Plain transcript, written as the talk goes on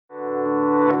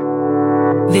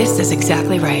This is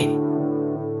exactly right.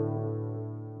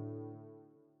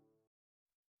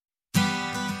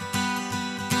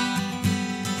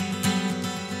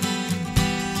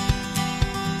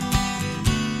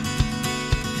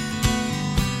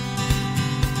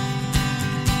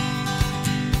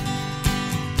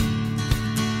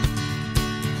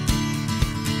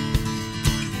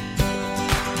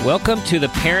 Welcome to the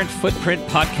Parent Footprint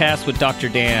Podcast with Dr.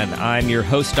 Dan. I'm your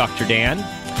host, Dr. Dan.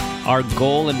 Our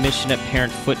goal and mission at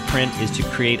Parent Footprint is to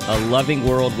create a loving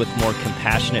world with more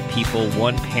compassionate people,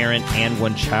 one parent and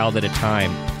one child at a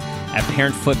time. At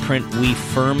Parent Footprint, we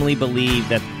firmly believe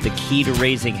that the key to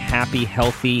raising happy,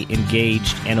 healthy,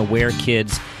 engaged, and aware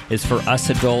kids is for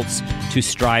us adults to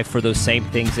strive for those same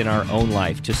things in our own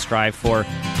life, to strive for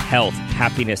health,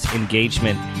 happiness,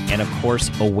 engagement, and of course,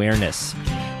 awareness.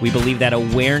 We believe that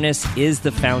awareness is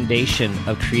the foundation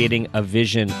of creating a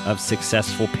vision of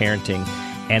successful parenting,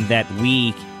 and that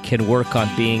we can work on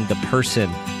being the person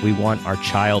we want our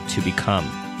child to become.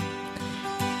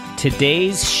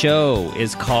 Today's show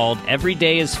is called Every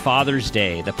Day is Father's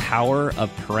Day, The Power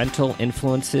of Parental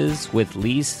Influences with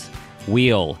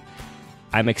Wiehl.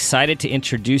 I'm excited to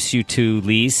introduce you to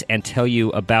Lise and tell you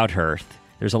about her.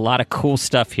 There's a lot of cool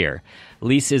stuff here.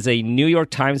 Lise is a New York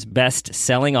Times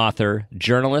best-selling author,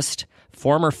 journalist,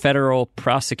 former federal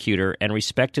prosecutor, and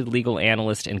respected legal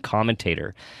analyst and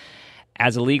commentator.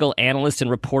 As a legal analyst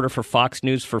and reporter for Fox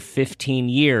News for 15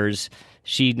 years,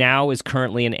 she now is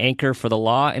currently an anchor for the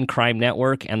Law and Crime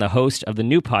Network and the host of the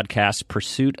new podcast,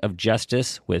 Pursuit of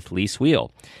Justice with Lise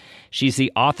Wiehl. She's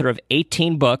the author of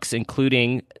 18 books,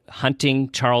 including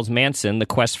Hunting Charles Manson, The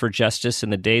Quest for Justice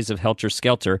in the Days of Helter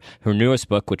Skelter, her newest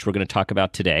book, which we're going to talk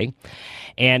about today.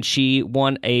 And she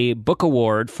won a book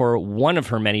award for one of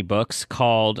her many books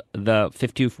called The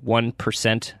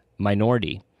 51%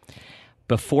 Minority.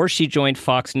 Before she joined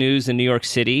Fox News in New York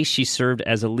City, she served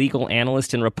as a legal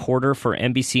analyst and reporter for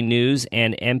NBC News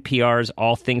and NPR's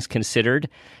All Things Considered,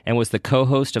 and was the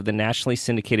co-host of the nationally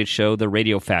syndicated show The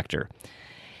Radio Factor.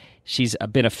 She's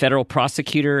been a federal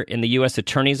prosecutor in the U.S.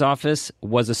 Attorney's Office,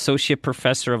 was associate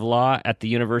professor of law at the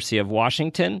University of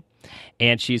Washington,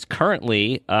 and she's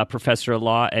currently a professor of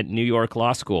law at New York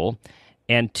Law School.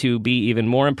 And to be even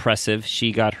more impressive,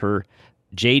 she got her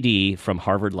JD from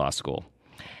Harvard Law School.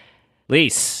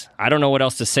 Lise, I don't know what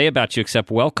else to say about you except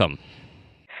welcome.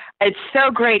 It's so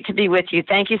great to be with you.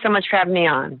 Thank you so much for having me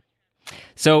on.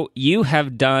 So you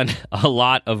have done a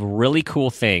lot of really cool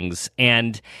things,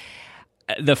 and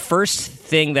the first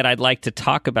thing that I'd like to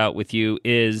talk about with you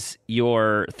is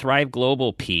your Thrive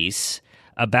Global piece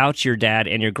about your dad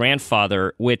and your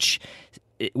grandfather, which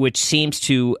seems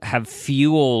to have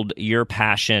fueled your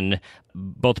passion,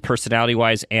 both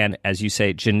personality-wise and, as you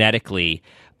say, genetically,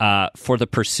 for the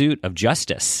pursuit of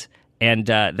justice. And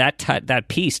that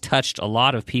piece touched a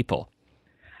lot of people.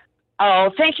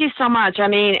 Oh, thank you so much. I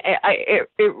mean,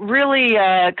 it really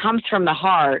comes from the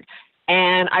heart.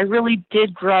 And I really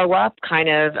did grow up kind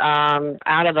of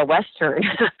out of the Western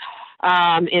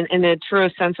in the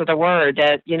truest sense of the word,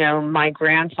 that, you know, my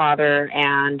grandfather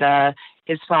and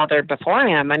his father before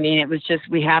him, I mean, it was just,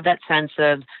 we have that sense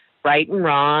of right and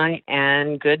wrong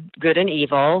and good and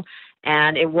evil.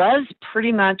 And it was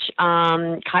pretty much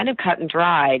kind of cut and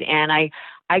dried. And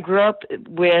I grew up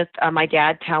with my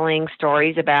dad telling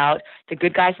stories about the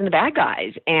good guys and the bad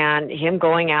guys, and him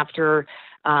going after,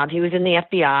 he was in the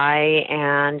FBI,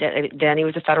 and then he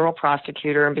was a federal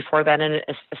prosecutor, and before that a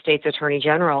state's attorney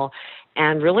general,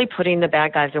 and really putting the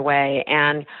bad guys away.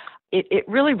 And it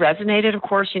really resonated, of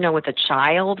course, you know, with a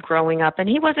child growing up. And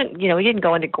he wasn't, you know, he didn't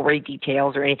go into gory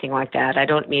details or anything like that. I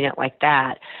don't mean it like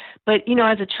that. But, you know,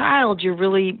 as a child, you're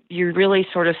really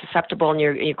sort of susceptible, and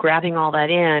you're grabbing all that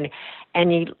in,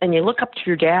 and you look up to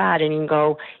your dad and you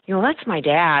go, you know, that's my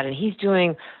dad, and he's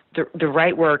doing the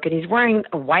right work, and he's wearing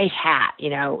a white hat, you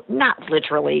know, not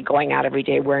literally going out every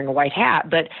day wearing a white hat,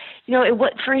 but, you know,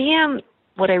 for him,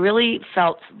 what really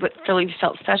felt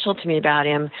special to me about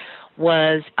him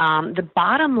was the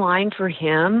bottom line for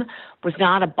him was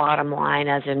not a bottom line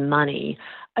as in money.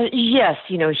 Yes,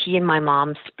 you know, he and my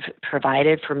mom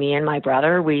provided for me and my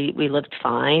brother. We lived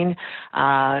fine,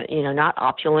 you know, not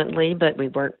opulently, but we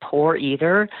weren't poor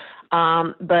either.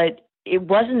 But it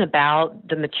wasn't about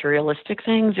the materialistic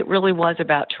things. It really was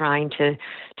about trying to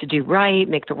do right,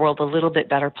 make the world a little bit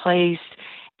better place.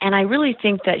 And I really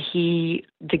think that the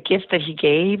gift that he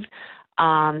gave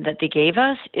that they gave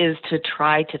us is to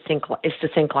try to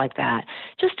think like that,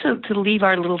 just to leave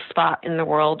our little spot in the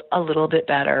world a little bit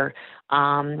better.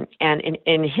 And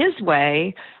in his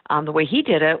way, the way he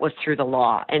did it was through the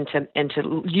law, and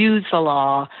to use the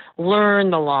law,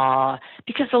 learn the law,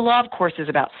 because the law, of course, is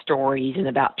about stories and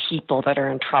about people that are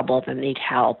in trouble that need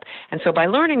help. And so by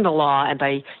learning the law and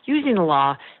by using the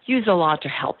law, use the law to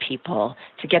help people,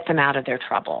 to get them out of their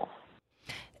trouble.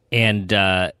 And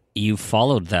you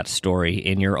followed that story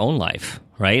in your own life,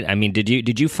 right? I mean,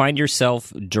 did you find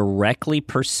yourself directly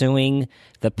pursuing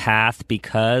the path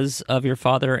because of your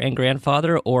father and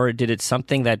grandfather, or did it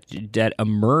something that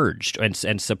emerged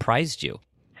and surprised you?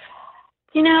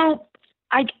 You know,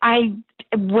 I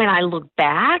when I look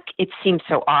back, it seems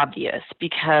so obvious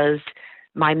because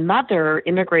my mother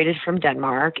immigrated from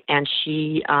Denmark, and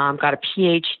she got a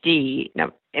PhD.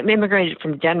 Now, immigrated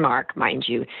from Denmark, mind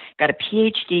you, got a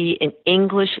PhD in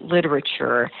English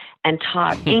literature and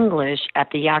taught English at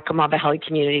the Yakima Valley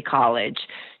Community College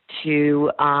to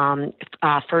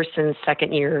first and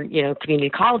second year, community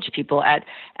college people at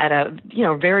a,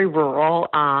 very rural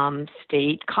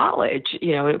state college,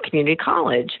 community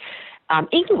college.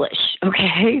 English,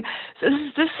 okay? So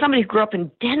this is somebody who grew up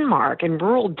in Denmark, in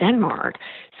rural Denmark.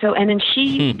 So, and then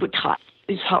she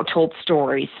told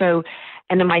stories. So,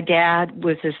 and then my dad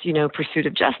was this, pursuit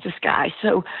of justice guy.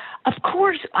 So, of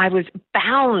course, I was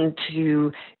bound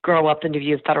to grow up and to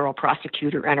be a federal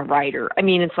prosecutor and a writer. I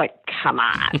mean, it's like, come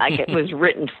on, like it was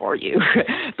written for you.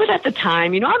 But at the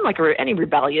time, I'm like any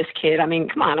rebellious kid. I mean,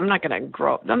 come on, I'm not going to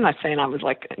grow up. I'm not saying I was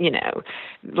like,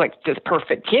 like this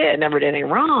perfect kid, never did anything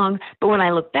wrong. But when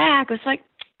I look back, it's like,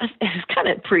 it's kind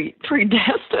of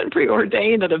predestined,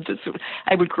 preordained that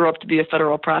I would grow up to be a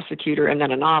federal prosecutor and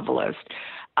then a novelist.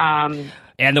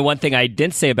 And the one thing I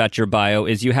didn't say about your bio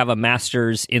is you have a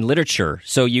master's in literature.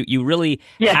 So you really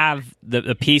have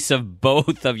the piece of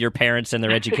both of your parents and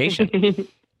their education.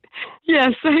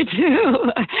 Yes, I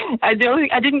do. I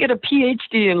didn't get a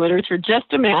PhD in literature,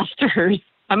 just a master's.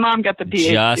 My mom got the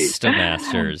PhD. Just a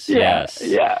master's, yes.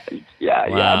 Yeah.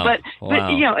 Wow. But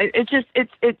and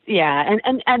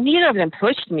neither of them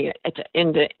pushed me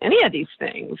into any of these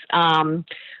things.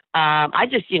 I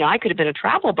just, I could have been a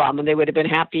travel bum, and they would have been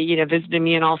happy, visiting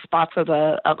me in all spots of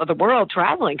the world,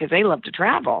 traveling, because they love to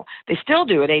travel. They still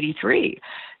do at 83.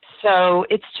 So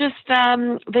it's just,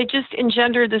 they just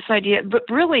engendered this idea, but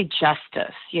really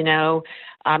justice,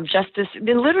 justice.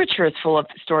 The literature is full of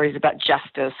stories about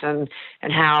justice and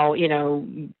how,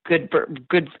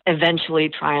 good eventually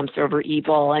triumphs over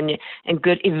evil, and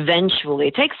good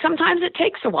eventually sometimes it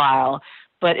takes a while.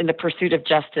 But in the pursuit of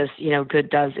justice, good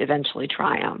does eventually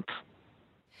triumph.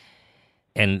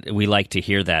 And we like to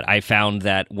hear that. I found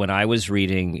that when I was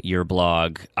reading your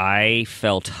blog, I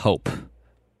felt hope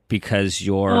because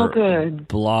your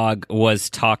blog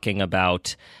was talking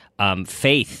about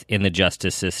faith in the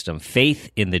justice system,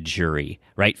 faith in the jury,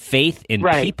 right? Faith in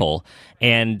people.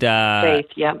 And faith,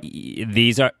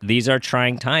 these are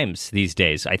trying times these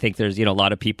days. I think there's, a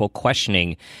lot of people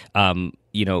questioning, do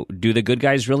the good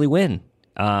guys really win?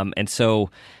 And so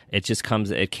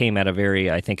it came at a very,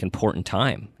 I think, important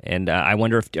time. And I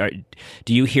wonder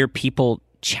do you hear people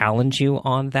challenge you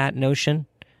on that notion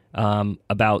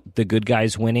about the good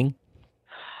guys winning?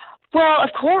 Well, of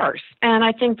course. And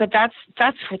I think that's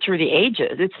through the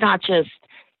ages. It's not just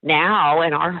now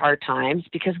in our hard times,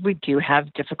 because we do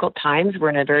have difficult times. We're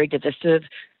in a very divisive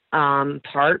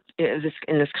part in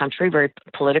this country, very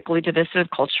politically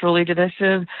divisive, culturally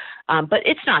divisive. But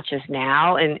it's not just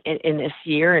now in this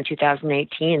year, in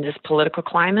 2018, this political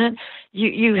climate.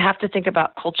 You have to think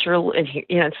about cultural, and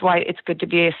it's why it's good to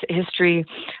be a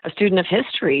student of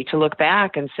history, to look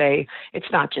back and say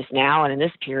it's not just now and in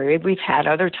this period. We've had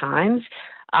other times.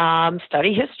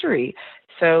 Study history.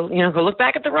 So, go look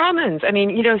back at the Romans. I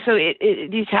mean, so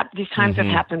these times have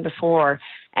happened before,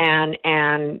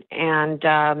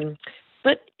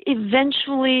 but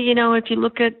eventually, if you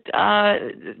look at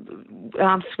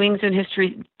swings in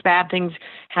history, bad things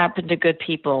happen to good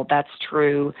people. That's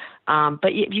true.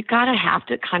 But you have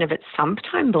to kind of at some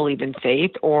time believe in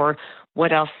faith, or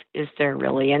what else is there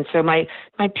really? And so my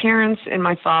parents and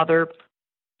my father,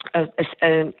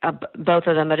 both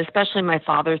of them, but especially my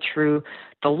father, through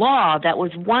the law, that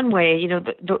was one way.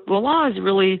 The law is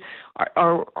really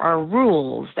our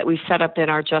rules that we set up in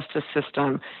our justice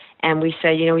system, and we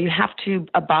say, you have to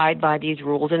abide by these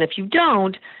rules, and if you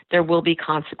don't, there will be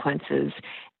consequences.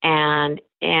 And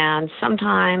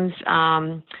sometimes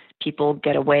people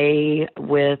get away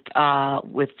with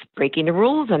breaking the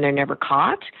rules, and they're never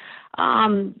caught.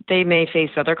 They may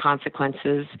face other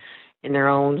consequences in their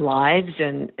own lives,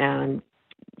 and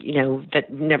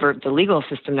that never, the legal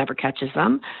system never catches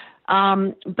them.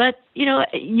 But,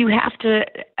 you have to,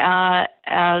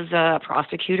 as a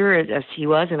prosecutor, as he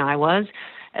was and I was,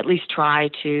 at least try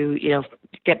to,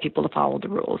 get people to follow the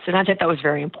rules. And I think that was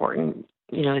very important,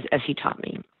 as he taught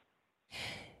me.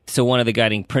 So one of the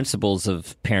guiding principles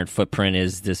of Parent Footprint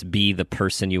is this: be the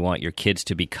person you want your kids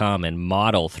to become and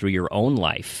model through your own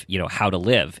life, how to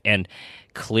live. And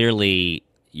clearly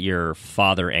your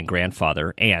father and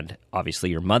grandfather, and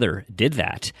obviously your mother, did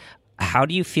that. How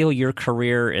do you feel your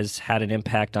career has had an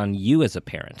impact on you as a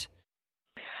parent?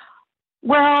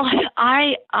 Well,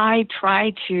 I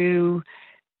try to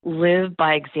live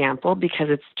by example, because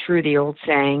it's true, the old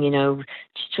saying,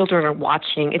 children are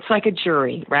watching. It's like a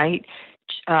jury, right?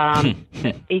 A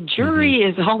jury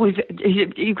is always,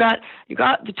 you got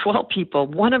the 12 people.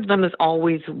 One of them is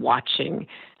always watching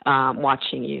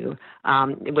you,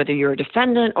 whether you're a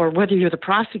defendant or whether you're the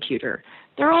prosecutor.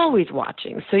 They're always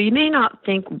watching. So you may not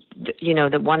think,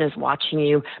 that one is watching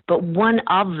you, but one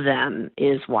of them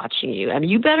is watching you. And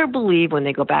you better believe when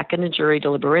they go back in the jury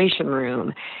deliberation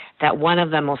room that one of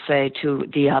them will say to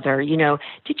the other, did you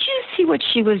see what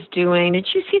she was doing? Did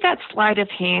you see that sleight of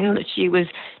hand that she was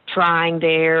trying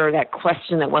there, or that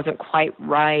question that wasn't quite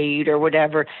right, or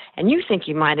whatever? And you think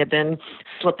you might have been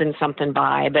slipping something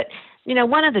by, but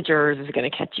one of the jurors is going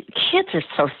to catch you. Kids are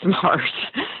so smart.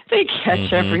 They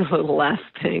catch every little last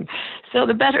thing. So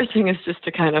the better thing is just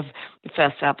to kind of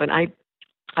fess up. And I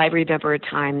remember a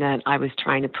time that I was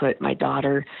trying to put my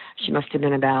daughter, she must have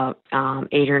been about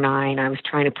 8 or 9. I was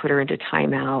trying to put her into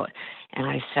timeout. And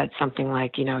I said something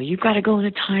like, you've got to go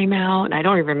into timeout. And I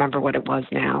don't even remember what it was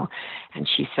now. And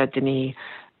she said to me,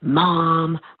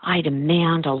 Mom, I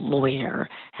demand a lawyer.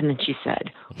 And then she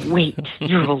said, wait,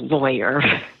 you're a lawyer.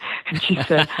 And she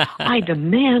said, I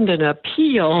demand an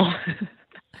appeal.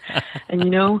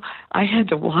 And, I had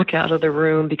to walk out of the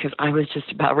room because I was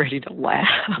just about ready to laugh.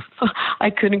 I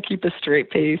couldn't keep a straight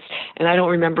face. And I don't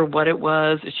remember what it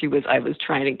was. I was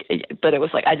trying to, but it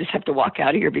was like, I just have to walk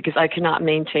out of here because I cannot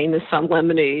maintain the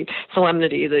solemnity, the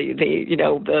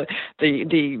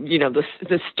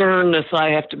sternness I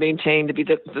have to maintain to be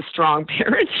the strong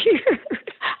parent here.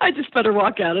 I just better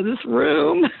walk out of this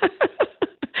room.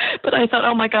 But I thought,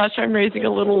 oh my gosh, I'm raising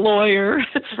a little lawyer.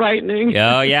 It's frightening.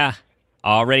 Oh, yeah.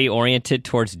 Already oriented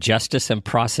towards justice and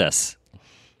process.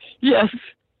 Yes.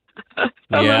 A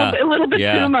little bit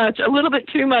too much. A little bit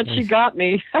too much. She got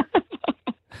me.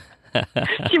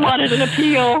 She wanted an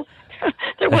appeal.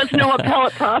 There was no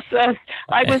appellate process.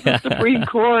 I was the Supreme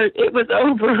Court. It was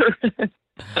over.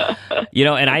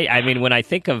 And I mean, when I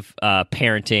think of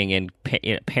parenting and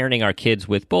parenting our kids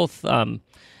with both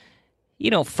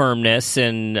firmness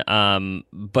and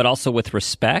but also with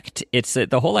respect, it's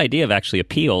the whole idea of actually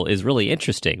appeal is really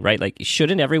interesting, right? Like,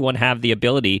 shouldn't everyone have the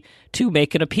ability to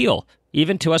make an appeal,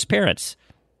 even to us parents,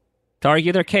 to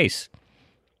argue their case?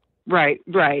 Right.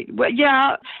 Well,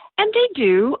 yeah, and they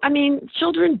do. I mean,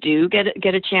 children do get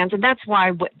a chance, and that's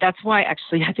why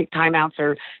actually I think timeouts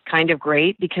are kind of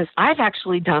great, because I've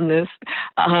actually done this.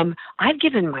 I've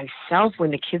given myself, when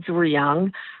the kids were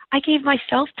young, I gave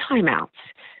myself timeouts.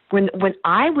 When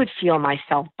I would feel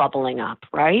myself bubbling up,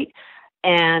 right?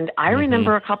 And I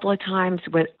remember a couple of times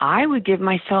when I would give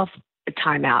myself a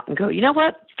timeout and go, you know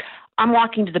what? I'm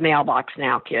walking to the mailbox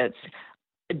now, kids.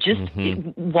 Just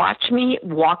watch me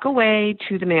walk away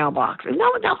to the mailbox.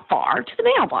 No, not far, to the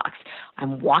mailbox.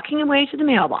 I'm walking away to the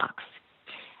mailbox.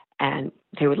 And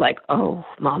they would like, oh,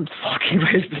 Mom's walking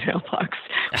away to the mailbox.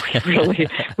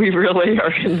 We really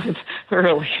are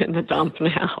early in the dump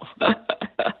now.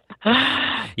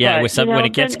 Yeah, but, when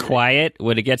it gets quiet,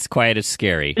 it's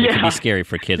scary. It can be scary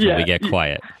for kids when we get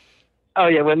quiet. Oh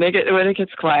yeah, when it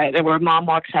gets quiet, and where Mom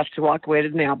has to walk away to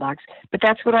the mailbox. But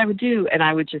that's what I would do, and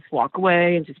I would just walk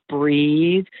away and just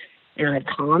breathe, and I'd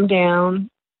calm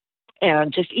down,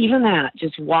 and just even that,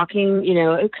 just walking.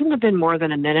 It couldn't have been more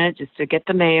than a minute just to get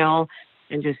the mail,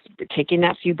 and just taking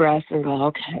that few breaths and go,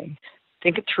 okay.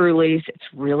 Think it truly, it's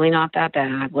really not that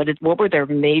bad. What were their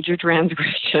major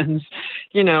transgressions?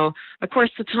 Of course,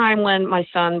 the time when my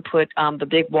son put the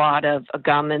big wad of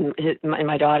gum in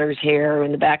my daughter's hair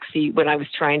in the back seat when I was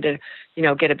trying to,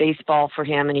 get a baseball for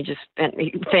him, and he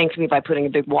thanked me by putting a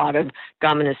big wad of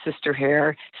gum in his sister's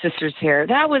hair.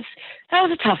 That was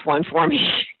a tough one for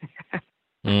me.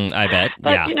 I bet.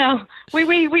 But,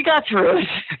 we got through it.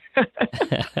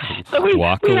 So we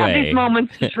have these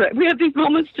moments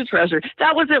to treasure.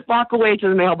 That was it. Walk away to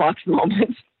the mailbox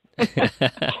moment.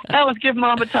 That was give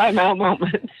Mom a timeout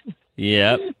moment.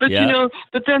 Yep. But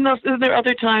but then there are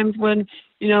other times when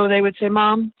they would say,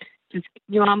 Mom,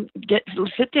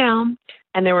 sit down.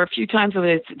 And there were a few times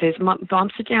where there's mom,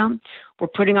 sit down. We're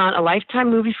putting on a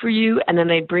Lifetime movie for you, and then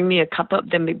they bring me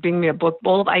then they bring me a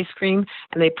bowl of ice cream,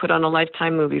 and they put on a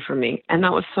Lifetime movie for me. And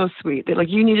that was so sweet. They're like,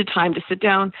 you needed time to sit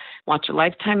down, watch a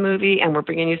Lifetime movie, and we're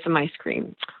bringing you some ice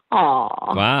cream.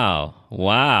 Aw.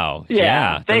 Wow.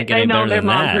 Yeah. They know their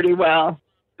mom pretty well.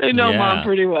 They know mom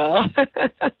pretty well.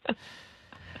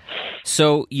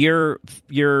 So your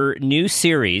new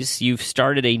series, you've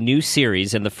started a new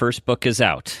series, and the first book is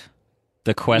out.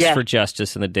 The Quest for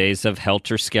Justice in the Days of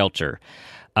Helter Skelter.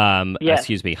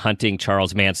 Hunting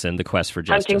Charles Manson, The Quest for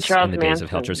Justice in the Days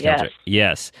of Helter Skelter.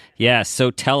 Yes.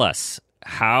 So tell us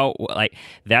how,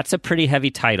 that's a pretty heavy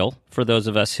title for those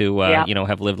of us who,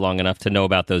 have lived long enough to know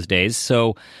about those days.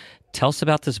 So tell us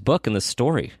about this book and the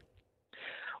story.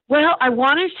 Well, I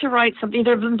wanted to write something.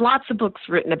 There have been lots of books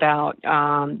written about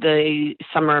the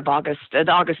summer of August of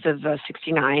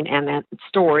 69, and that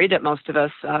story that most of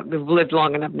us who've lived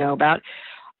long enough know about.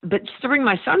 But just to bring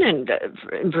my son in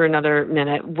for another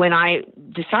minute, when I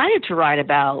decided to write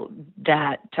about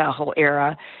that whole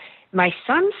era, my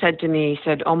son said to me,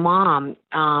 "Oh, Mom,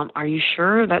 are you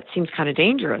sure? That seems kind of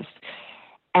dangerous."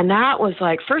 And that was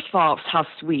like, first of all, how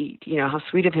sweet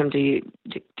of him to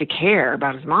care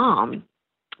about his mom.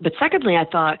 But secondly, I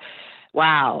thought,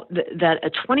 wow, that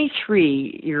a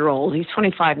 23-year-old, he's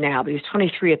 25 now, but he was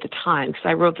 23 at the time, because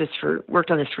I worked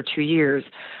on this for 2 years,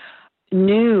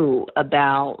 knew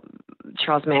about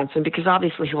Charles Manson, because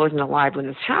obviously he wasn't alive when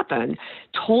this happened,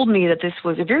 told me that this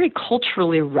was a very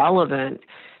culturally relevant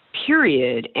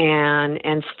period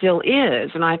and still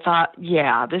is. And I thought,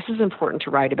 yeah, this is important to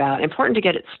write about, important to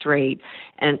get it straight.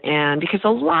 And because a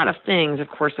lot of things, of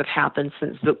course, have happened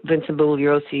since Vincent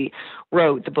Bugliosi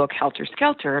wrote the book Helter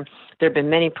Skelter. There have been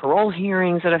many parole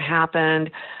hearings that have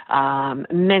happened.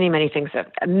 Many things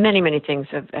have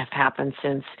happened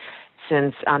since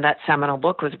that seminal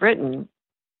book was written.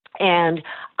 And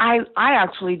I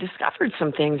actually discovered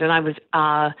some things, and I was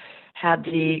had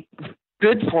the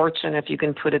good fortune, if you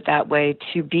can put it that way,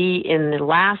 to be in the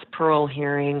last parole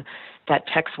hearing that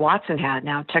Tex Watson had.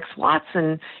 Now, Tex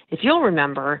Watson, if you'll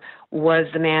remember, was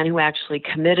the man who actually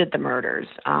committed the murders.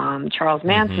 Charles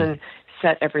Manson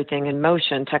set everything in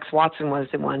motion. Tex Watson was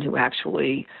the one who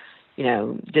actually,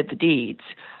 did the deeds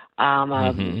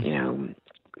of,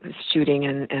 shooting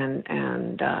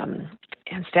and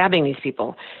stabbing these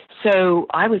people. So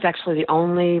I was actually the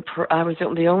only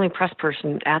press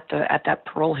person at that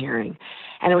parole hearing,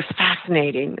 and it was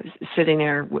fascinating sitting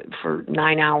there for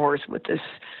 9 hours with this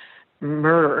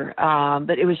murder.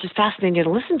 But it was just fascinating to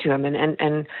listen to him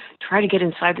and try to get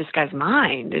inside this guy's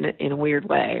mind in a weird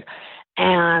way.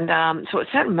 And so it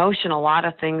set in motion a lot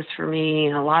of things for me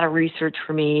and a lot of research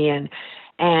for me, and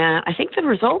I think the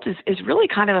result is really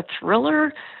kind of a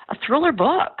thriller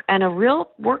book and a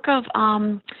real work of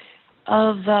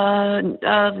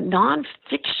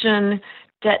nonfiction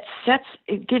that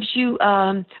gives you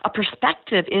a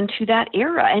perspective into that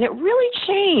era. And it really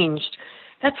changed.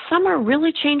 That summer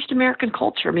really changed American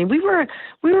culture. I mean, we were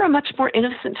a much more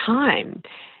innocent time.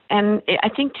 And I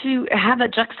think to have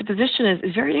that juxtaposition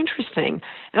is very interesting.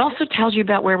 It also tells you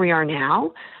about where we are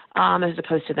now, as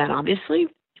opposed to then, obviously.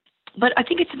 But I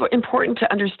think it's important to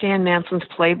understand Manson's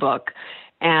playbook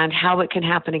and how it can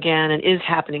happen again and is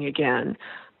happening again,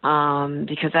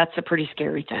 because that's a pretty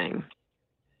scary thing.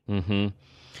 Mm-hmm.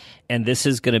 And this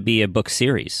is going to be a book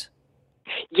series.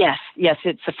 Yes,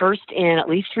 it's the first in at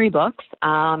least 3 books.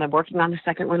 I'm working on the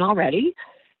second one already.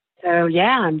 So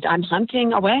yeah, I'm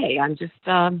hunting away. I'm just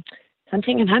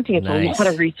hunting and hunting. It's Nice. a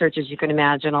lot of research, as you can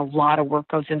imagine. A lot of work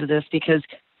goes into this because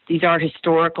these are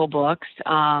historical books.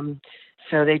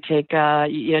 So they take,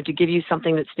 to give you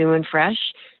something that's new and fresh,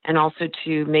 and also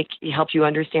to help you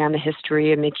understand the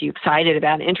history and make you excited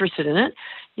about it, interested in it.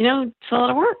 It's a lot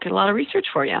of work, a lot of research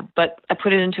for you. But I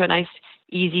put it into a nice,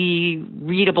 easy,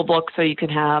 readable book so you can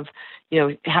have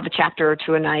a chapter or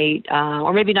 2 a night,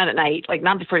 or maybe not at night, like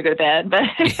not before you go to bed. But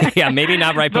yeah, maybe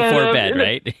not right before bed,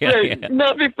 right? Right. Yeah.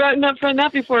 Not before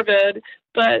bed,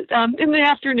 but in the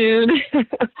afternoon.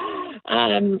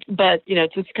 But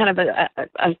just kind of a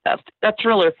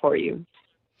thriller for you.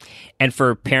 And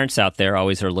for parents out there,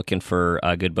 always are looking for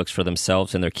good books for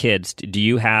themselves and their kids. Do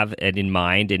you have in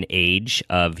mind an age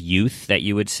of youth that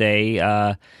you would say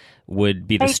would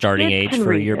be the starting age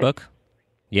for your book?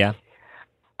 Yeah.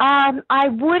 I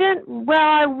wouldn't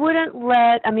let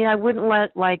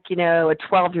like, a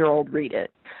 12-year-old read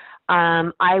it.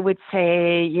 I would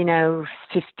say,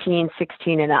 15,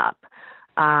 16 and up.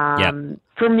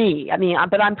 For me,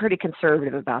 but I'm pretty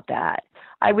conservative about that.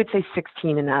 I would say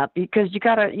 16 and up because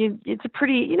it's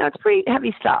pretty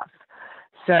heavy stuff.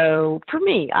 So for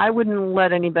me, I wouldn't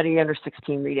let anybody under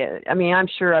 16 read it. I mean, I'm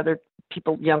sure other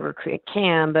people younger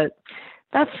can, but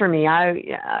that's for me.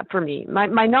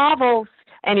 My novels,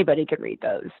 anybody could read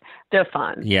those. They're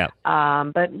fun. Yeah.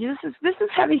 But this is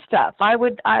heavy stuff.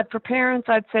 For parents,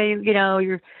 I'd say,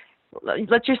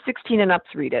 let your 16 and ups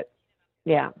read it.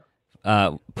 Yeah.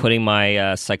 Putting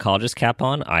my psychologist cap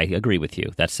on, I agree with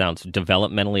you. That sounds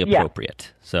developmentally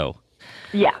appropriate. So,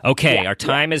 okay, our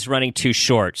time is running too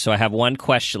short. So I have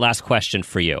last question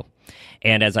for you.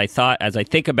 And as I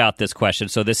think about this question,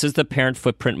 so this is the parent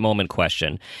footprint moment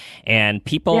question, and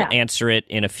people answer it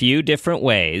in a few different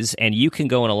ways, and you can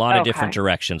go in a lot of different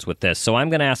directions with this. So I'm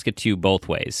going to ask it to you both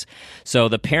ways. So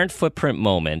the parent footprint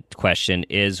moment question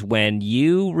is when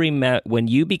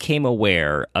you became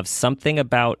aware of something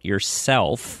about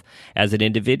yourself as an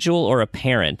individual or a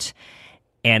parent,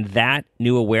 and that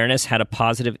new awareness had a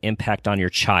positive impact on your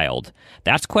child.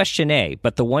 That's question A,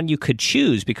 but the one you could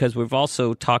choose, because we've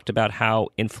also talked about how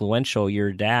influential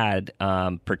your dad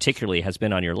particularly has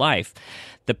been on your life.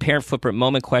 The parent footprint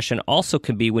moment question also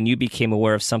can be when you became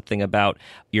aware of something about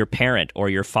your parent or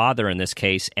your father in this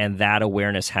case, and that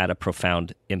awareness had a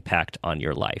profound impact on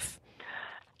your life.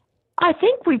 I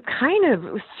think we've kind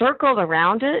of circled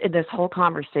around it in this whole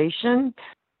conversation,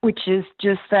 which is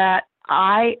just that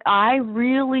I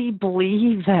really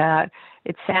believe that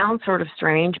it sounds sort of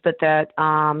strange, but that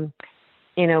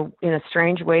in a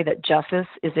strange way that justice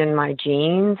is in my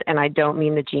genes, and I don't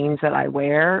mean the jeans that I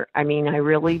wear. I mean, I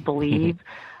really believe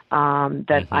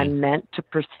that I'm meant to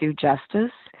pursue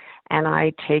justice, and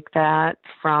I take that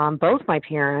from both my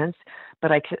parents,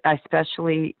 but I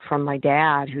especially from my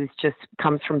dad, who's just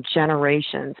comes from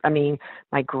generations. I mean,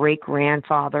 my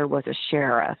great-grandfather was a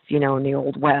sheriff, in the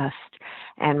Old West,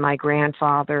 and my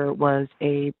grandfather was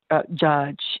a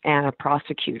judge and a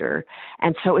prosecutor.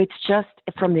 And so it's just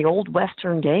from the old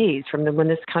Western days, when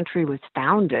this country was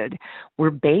founded,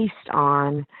 we're based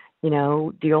on,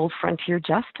 the old frontier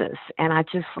justice. And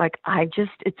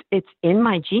it's in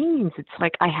my genes. It's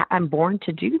like I'm born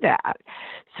to do that.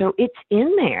 So it's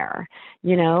in there,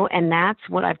 and that's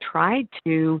what I've tried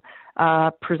to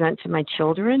present to my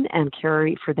children and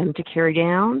for them to carry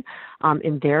down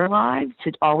in their lives,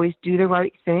 to always do the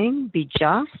right thing, be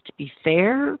just, be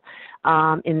fair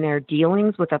in their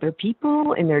dealings with other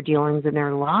people, in their dealings in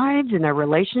their lives, in their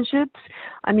relationships.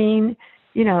 I mean,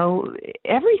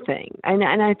 everything. And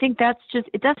I think that's just,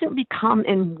 it doesn't become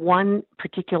in one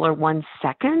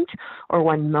second or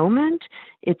one moment.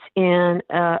 It's in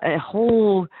a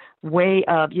whole way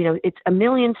of, it's a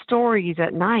million stories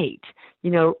at night.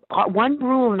 One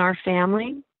rule in our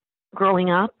family growing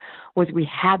up was we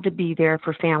had to be there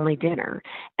for family dinner.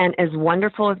 And as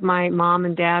wonderful as my mom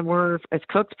and dad were as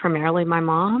cooks, primarily my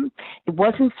mom, it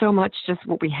wasn't so much just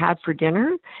what we had for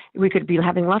dinner. We could be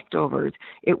having leftovers.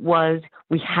 It was,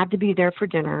 we had to be there for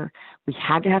dinner. We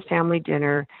had to have family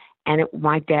dinner. And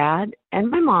my dad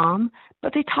and my mom,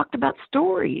 but they talked about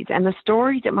stories. And the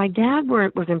stories that my dad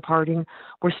was imparting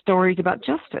were stories about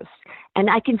justice. And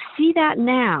I can see that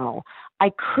now.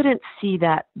 I couldn't see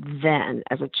that then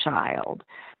as a child,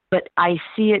 but I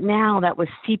see it now. That was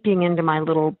seeping into my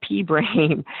little pea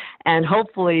brain, and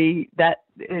hopefully that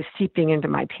is seeping into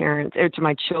my parents or to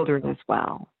my children as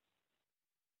well.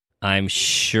 I'm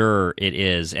sure it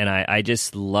is. And I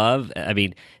just love,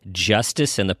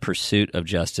 justice and the pursuit of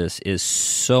justice is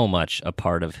so much a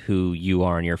part of who you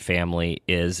are and your family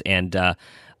is. And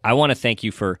I want to thank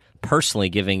you for personally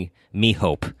giving me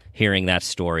hope hearing that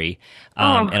story.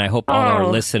 And I hope all our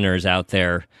listeners out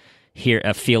there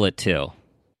feel it too.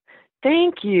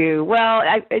 Thank you. Well,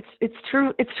 it's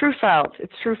true. It's true felt.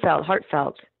 It's true felt,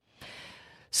 heartfelt.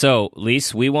 So,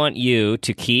 Lise, we want you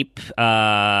to keep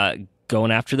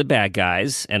going after the bad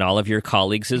guys and all of your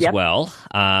colleagues as well.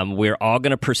 We're all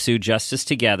going to pursue justice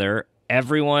together.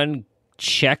 Everyone,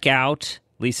 check out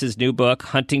Lisa's new book,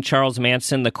 Hunting Charles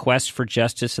Manson, The Quest for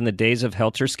Justice in the Days of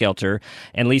Helter Skelter.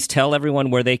 And Lisa, tell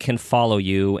everyone where they can follow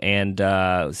you and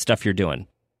stuff you're doing.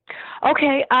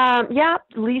 Okay.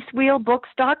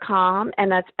 LiseWiehlBooks.com,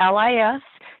 and that's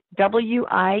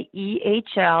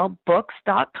LISWIEHL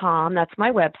books.com. That's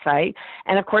my website.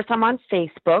 And of course, I'm on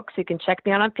Facebook, so you can check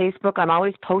me out on Facebook. I'm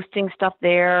always posting stuff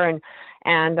there.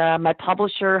 And my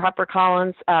publisher,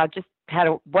 HarperCollins, just had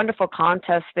a wonderful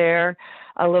contest there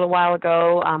a little while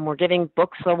ago. We're giving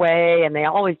books away, and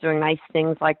they're always doing nice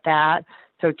things like that.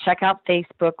 So check out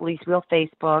Facebook, Lise Wiehl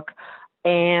Facebook.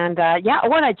 And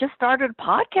and I just started a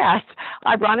podcast,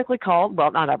 ironically called, well,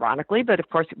 not ironically, but of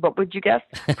course, what would you guess?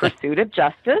 Pursuit of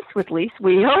Justice with Lise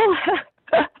Wiehl.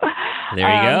 There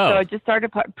you go. So I just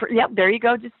started, there you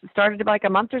go. Just started like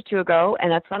a month or two ago,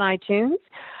 and that's on iTunes.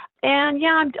 And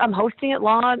yeah, I'm hosting at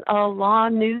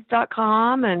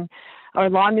lawnews.com and our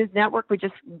Law News Network.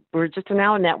 We're just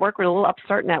now a network. We're a little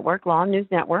upstart network, Law News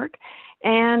Network,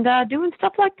 and doing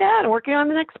stuff like that, working on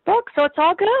the next book. So it's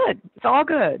all good. It's all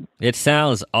good. It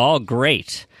sounds all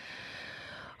great.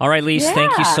 All right, Lise,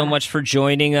 thank you so much for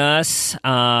joining us.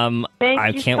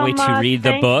 I can't wait to read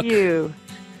the book.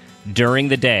 During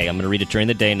the day. I'm going to read it during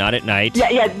the day, not at night.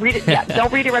 Yeah, read it. Yeah,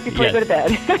 don't read it right before you go to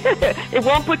bed. It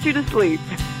won't put you to sleep.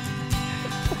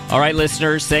 All right,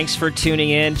 listeners, thanks for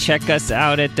tuning in. Check us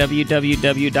out at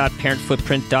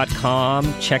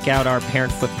www.parentfootprint.com. Check out our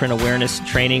Parent Footprint Awareness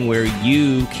Training where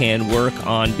you can work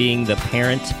on being the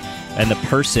parent and the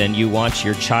person you want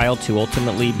your child to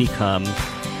ultimately become.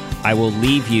 I will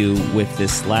leave you with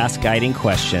this last guiding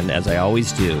question, as I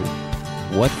always do.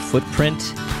 What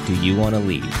footprint do you want to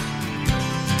leave?